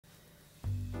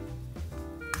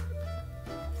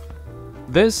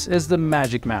This is the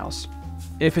Magic Mouse.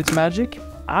 If it's magic,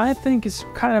 I think it's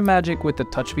kind of magic with the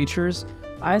touch features.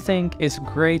 I think it's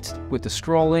great with the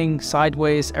scrolling,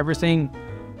 sideways, everything,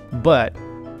 but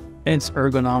it's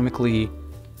ergonomically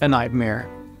a nightmare.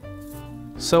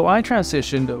 So I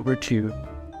transitioned over to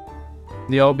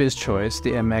the obvious choice,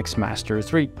 the MX Master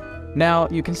 3. Now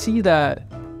you can see that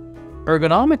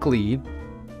ergonomically,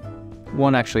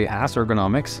 one actually has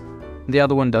ergonomics, the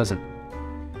other one doesn't.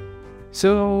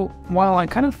 So while I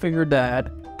kind of figured that,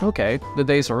 okay, the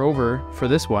days are over for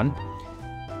this one,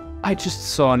 I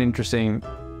just saw an interesting,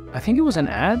 I think it was an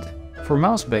ad for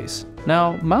Mousebase.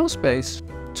 Now, Mousebase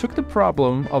took the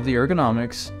problem of the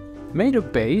ergonomics, made a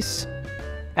base,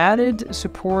 added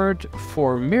support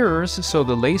for mirrors so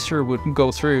the laser would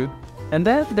go through, and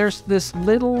then there's this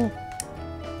little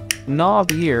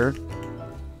knob here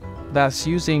that's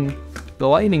using the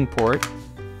lightning port,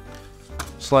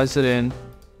 slides it in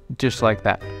just like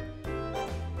that.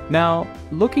 Now,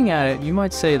 looking at it, you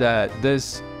might say that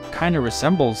this kind of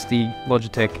resembles the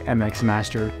Logitech MX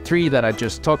Master 3 that I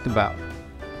just talked about.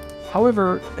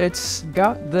 However, it's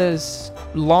got this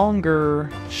longer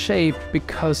shape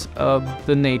because of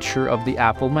the nature of the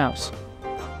Apple mouse.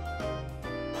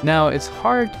 Now, it's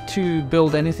hard to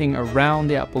build anything around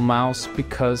the Apple mouse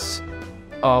because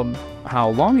of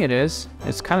how long it is.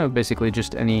 It's kind of basically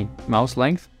just any mouse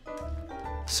length.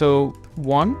 So,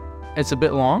 one, it's a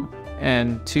bit long,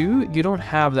 and two, you don't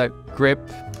have that grip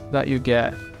that you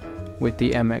get with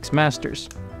the MX Masters.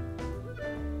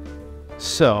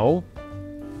 So,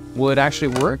 will it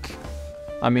actually work?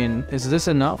 I mean, is this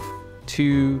enough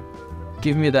to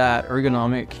give me that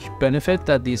ergonomic benefit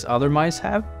that these other mice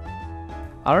have?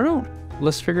 I don't know.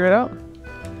 Let's figure it out.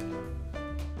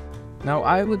 Now,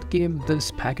 I would give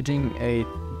this packaging a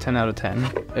 10 out of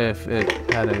 10 if it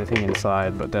had anything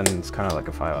inside, but then it's kind of like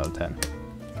a 5 out of 10.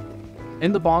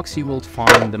 In the box, you will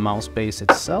find the mouse base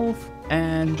itself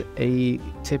and a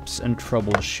tips and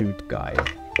troubleshoot guide.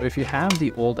 If you have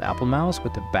the old Apple mouse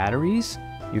with the batteries,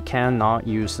 you cannot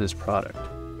use this product.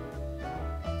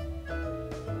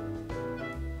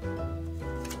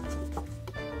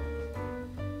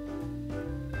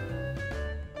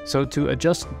 So to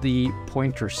adjust the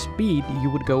pointer speed, you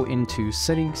would go into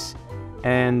settings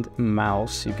and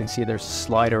mouse. You can see there's a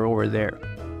slider over there.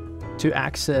 To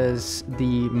access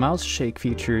the mouse shake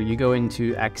feature, you go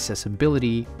into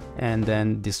accessibility and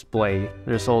then display.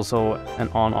 There's also an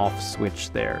on-off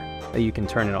switch there that you can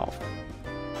turn it off.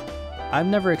 I've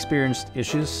never experienced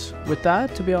issues with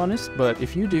that, to be honest, but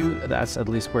if you do, that's at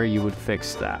least where you would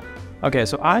fix that. Okay,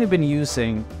 so I've been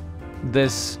using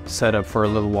this setup for a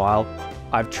little while.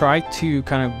 I've tried to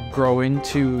kind of grow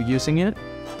into using it.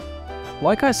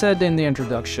 Like I said in the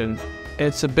introduction,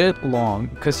 it's a bit long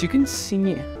because you can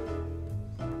see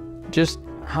just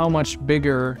how much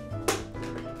bigger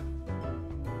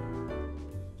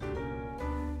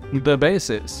the base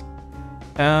is.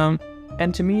 And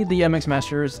to me, the MX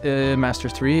Master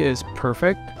 3 is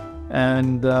perfect,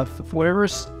 and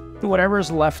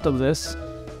whatever's left of this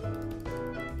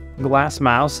glass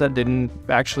mouse that didn't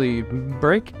actually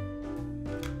break,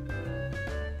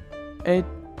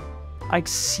 I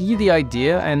see the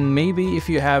idea, and maybe if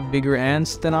you have bigger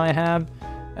hands than I have,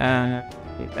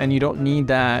 and you don't need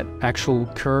that actual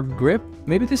curved grip,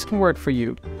 maybe this can work for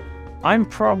you. I'm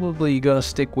probably gonna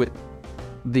stick with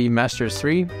the Master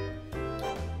 3,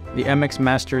 the MX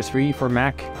Master 3 for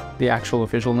Mac, the actual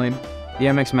official name, the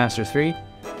MX Master 3,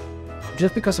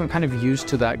 just because I'm kind of used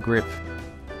to that grip.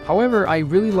 However, I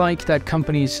really like that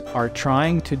companies are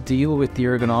trying to deal with the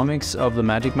ergonomics of the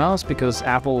Magic Mouse because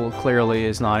Apple clearly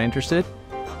is not interested.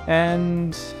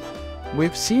 And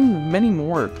we've seen many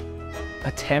more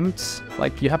attempts,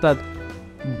 like you have that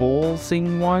ball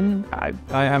thing one. I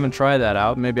haven't tried that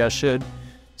out, maybe I should.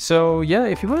 So yeah,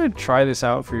 if you want to try this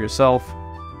out for yourself,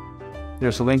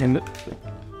 there's a link in the...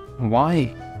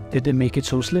 Why did they make it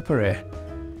so slippery?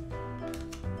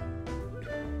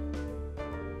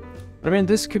 I mean,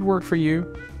 this could work for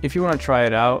you. If you want to try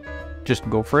it out, just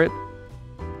go for it.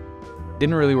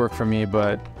 Didn't really work for me,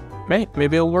 but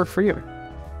maybe it'll work for you.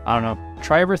 I don't know.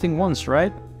 Try everything once,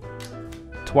 right?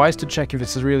 Twice to check if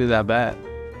it's really that bad.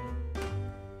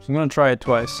 So I'm gonna try it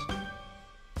twice.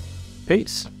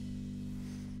 Peace.